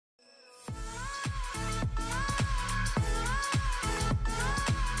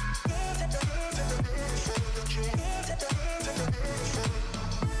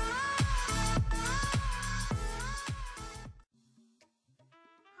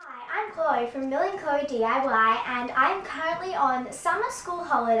Chloe from Millie and Chloe DIY, and I'm currently on summer school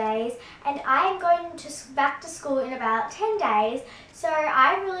holidays and I am going back to school in about 10 days, so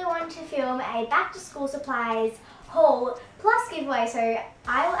I really want to film a back to school supplies haul plus giveaway. So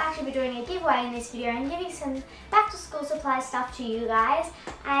I will actually be doing a giveaway in this video and giving some back to school supply stuff to you guys,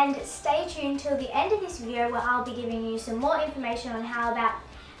 and stay tuned till the end of this video where I'll be giving you some more information on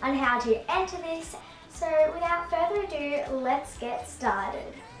how to enter this. So without further ado, let's get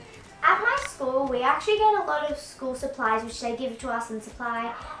started. At my school, we actually get a lot of school supplies which they give to us in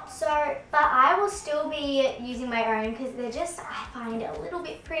supply. But I will still be using my own because they're just, I find, a little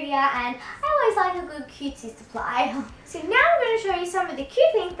bit prettier, and I always like a good cutesy supply. So now I'm going to show you some of the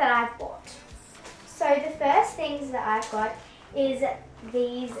cute things that I've bought. So the first things that I've got is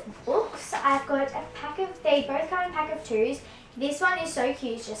these books. I've got a pack of, they both come in a pack of 2s. This one is so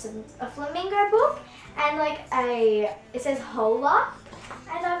cute, it's just a flamingo book and like it says Hola.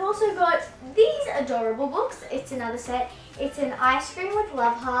 And I've also got these adorable books. It's another set. It's an ice cream with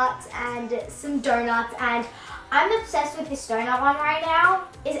love hearts and some donuts, and I'm obsessed with this donut one right now.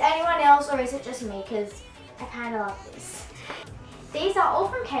 Is anyone else, or is it just me? Because I kind of love this. These are all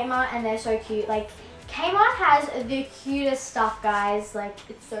from Kmart and they're so cute. Like, Kmart has the cutest stuff, guys. Like,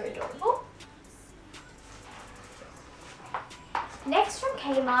 it's so adorable. Next from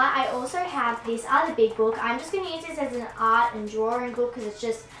Kmart, I also have this other big book. I'm just going to use this as an art and drawing book because it's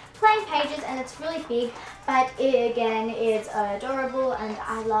just plain pages and it's really big, but it again is adorable and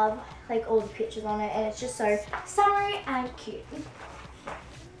I love like all the pictures on it, and it's just so summery and cute.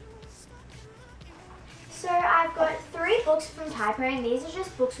 So I've got 3 books from Typo, and these are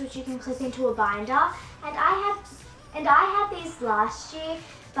just books which you can clip into a binder, and I had these last year,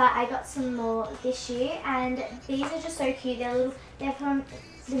 but I got some more this year, and these are just so cute. They're from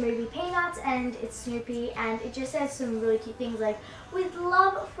the movie Peanuts, and it's Snoopy, and it just says some really cute things like, with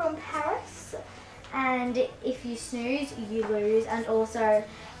love from Paris, and if you snooze, you lose, and also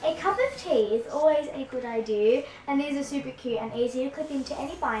a cup of tea is always a good idea, and these are super cute and easy to clip into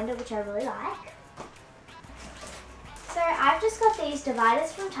any binder, which I really like. So I've just got these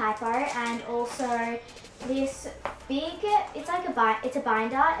dividers from Typo, and also this big, it's a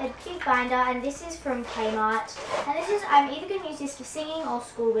binder, a big binder, and this is from Kmart, and this is, I'm either going to use this for singing or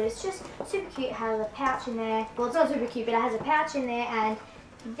school, but it's just super cute. It has a pouch in there. Well, it's not super cute, but it has a pouch in there, and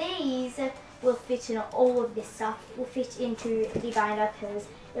these will fit in, all of this stuff will fit into the binder because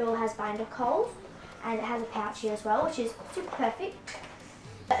it all has binder holes, and it has a pouch here as well, which is super perfect.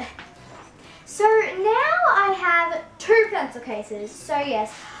 So now I have 2 pencil cases. So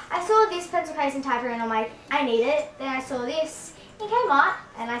yes, I saw this pencil case in Typo and I'm like, I need it. Then I saw this in Kmart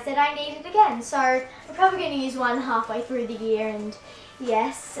and I said I need it again. So I'm probably going to use one halfway through the year and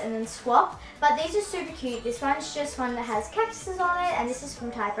yes, and then swap. But these are super cute. This one's just one that has cactuses on it, and this is from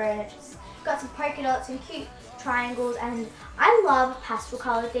Typo, and it's just got some polka dots and cute triangles, and I love pastel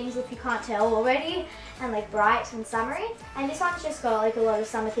colored things if you can't tell already, and like bright and summery. And this one's just got like a lot of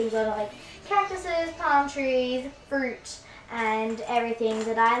summer things on it, like cactuses, palm trees, fruit, and everything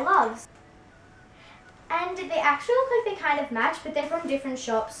that I love. And they actually look like they kind of match, but they're from different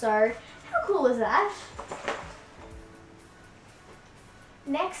shops, so how cool is that?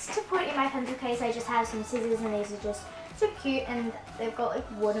 Next, to put in my pencil case, I just have some scissors, and these are just so cute, and they've got like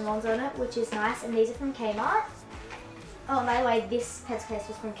watermelons on it, which is nice, and these are from Kmart. Oh, and by the way, this pencil case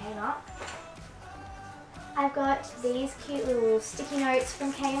was from Kmart. I've got these cute little sticky notes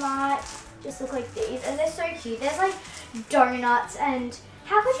from Kmart, just look like these, and they're so cute. There's like donuts, and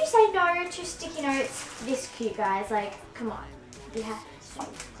how could you say no to sticky notes this cute, guys? Like, come on, you have to do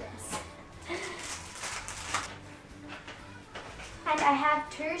this. And I have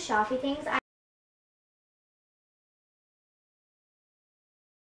 2 Sharpie things.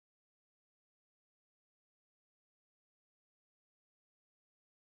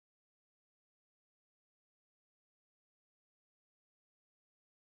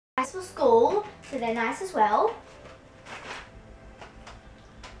 For school, so they're nice as well.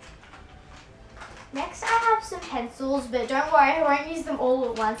 Next I have some pencils, but don't worry, I won't use them all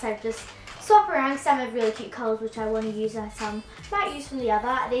at once. I've just swapped around. Some have really cute colours which I want to use, and some might use from the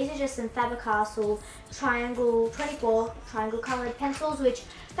other. These are just some Faber-Castell triangle 24 triangle coloured pencils, which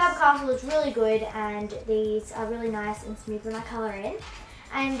Faber-Castell is really good, and these are really nice and smooth when I colour in.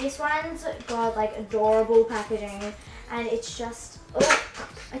 And this one's got like adorable packaging, and it's just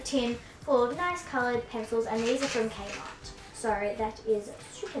a tin full of nice coloured pencils, and these are from Kmart. So that is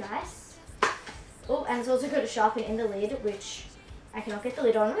super nice. Oh, and it's also got a sharpen in the lid, which I cannot get the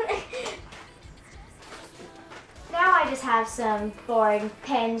lid on. Now I just have some boring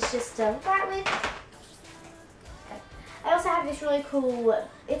pens just to write with. I also have this really cool,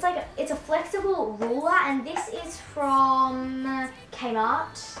 it's a flexible ruler, and this is from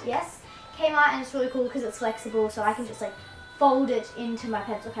Kmart, yes. Kmart, and it's really cool because it's flexible, so I can just like fold it into my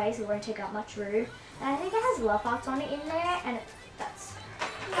pencil case. It won't take up much room. And I think it has love hearts on it in there, and that's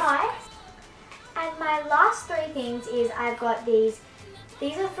nice. And my last three things is I've got these.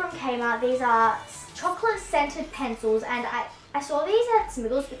 These are from Kmart. These are chocolate scented pencils, and I saw these at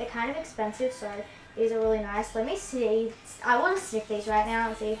Smiggles, but they're kind of expensive, so these are really nice. Let me see. I want to sniff these right now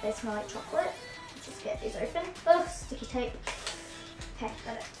and see if they smell like chocolate. Let's just get these open. Oh, sticky tape. Okay,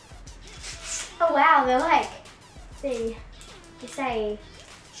 got it. Oh wow, they're like, see, they say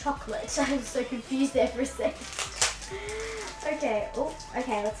chocolate. I was so confused there for a second. Okay, oh,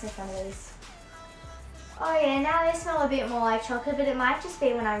 okay, let's sniff some of these. Oh yeah, now they smell a bit more like chocolate, but it might just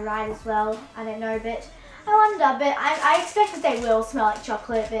be when I write as well. I don't know, but I wonder, but I expect that they will smell like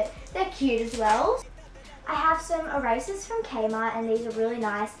chocolate, but they're cute as well. I have some erasers from Kmart, and these are really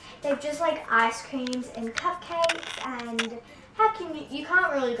nice. They're just like ice creams and cupcakes, and how can you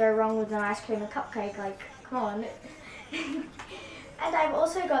can't really go wrong with an ice cream and cupcake, like, come on. And I've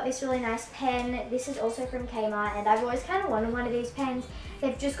also got this really nice pen. This is also from Kmart, and I've always kind of wanted one of these pens.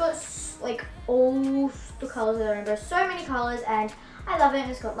 They've just got like all the colours of the rainbow, so many colours, and I love it.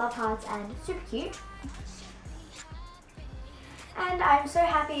 And it's got love hearts and super cute. And I'm so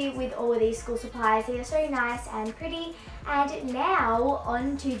happy with all of these school supplies. They are so nice and pretty. And now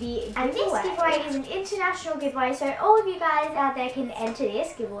on to the giveaway. And this giveaway is an international giveaway, so all of you guys out there can enter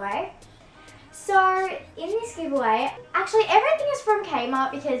this giveaway. So in this giveaway, actually everything is from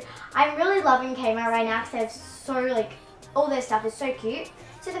Kmart because I'm really loving Kmart right now because they have so like, all their stuff is so cute.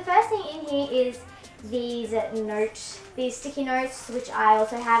 So the first thing in here is these notes, these sticky notes, which I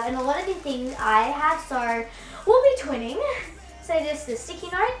also have, and a lot of the things I have, so we'll be twinning. So just the sticky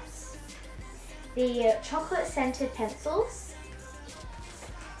notes, the chocolate scented pencils,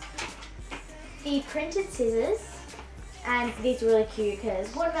 the printed scissors, and these are really cute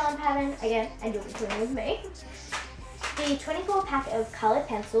because watermelon pattern, again, and you'll be twinning with me. The 24 pack of coloured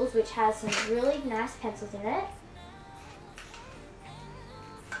pencils, which has some really nice pencils in it.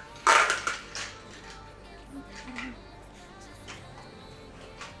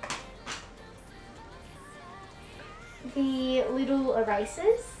 The little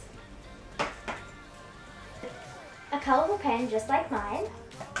erasers, a colourful pen just like mine,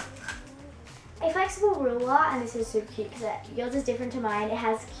 a flexible ruler, and this is super cute because yours is different to mine. It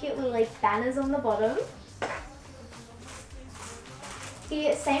has cute little like banners on the bottom.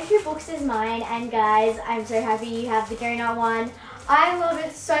 The same two books as mine, and guys, I'm so happy you have the donut one. I love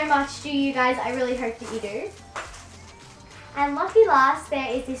it so much. Do you guys? I really hope that you do. And lucky last, there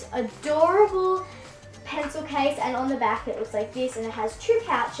is this adorable pencil case, and on the back it looks like this, and it has two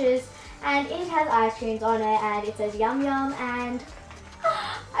pouches, and it has ice creams on it, and it says yum yum and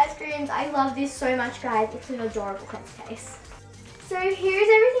ice creams. I love this so much, guys. It's an adorable pencil case. So here's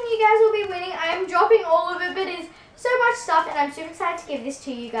everything you guys will be winning. I am dropping all of it, but it's so much stuff, and I'm super excited to give this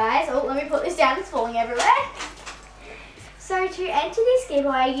to you guys. Oh, let me put this down. It's falling everywhere. So to enter this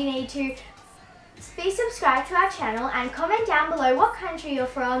giveaway, you need to be subscribed to our channel and comment down below what country you're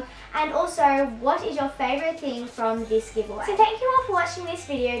from, and also what is your favourite thing from this giveaway. So thank you all for watching this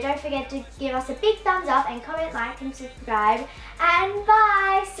video. Don't forget to give us a big thumbs up and comment, like and subscribe, and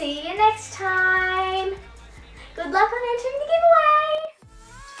bye. See you next time. Good luck on entering the giveaway.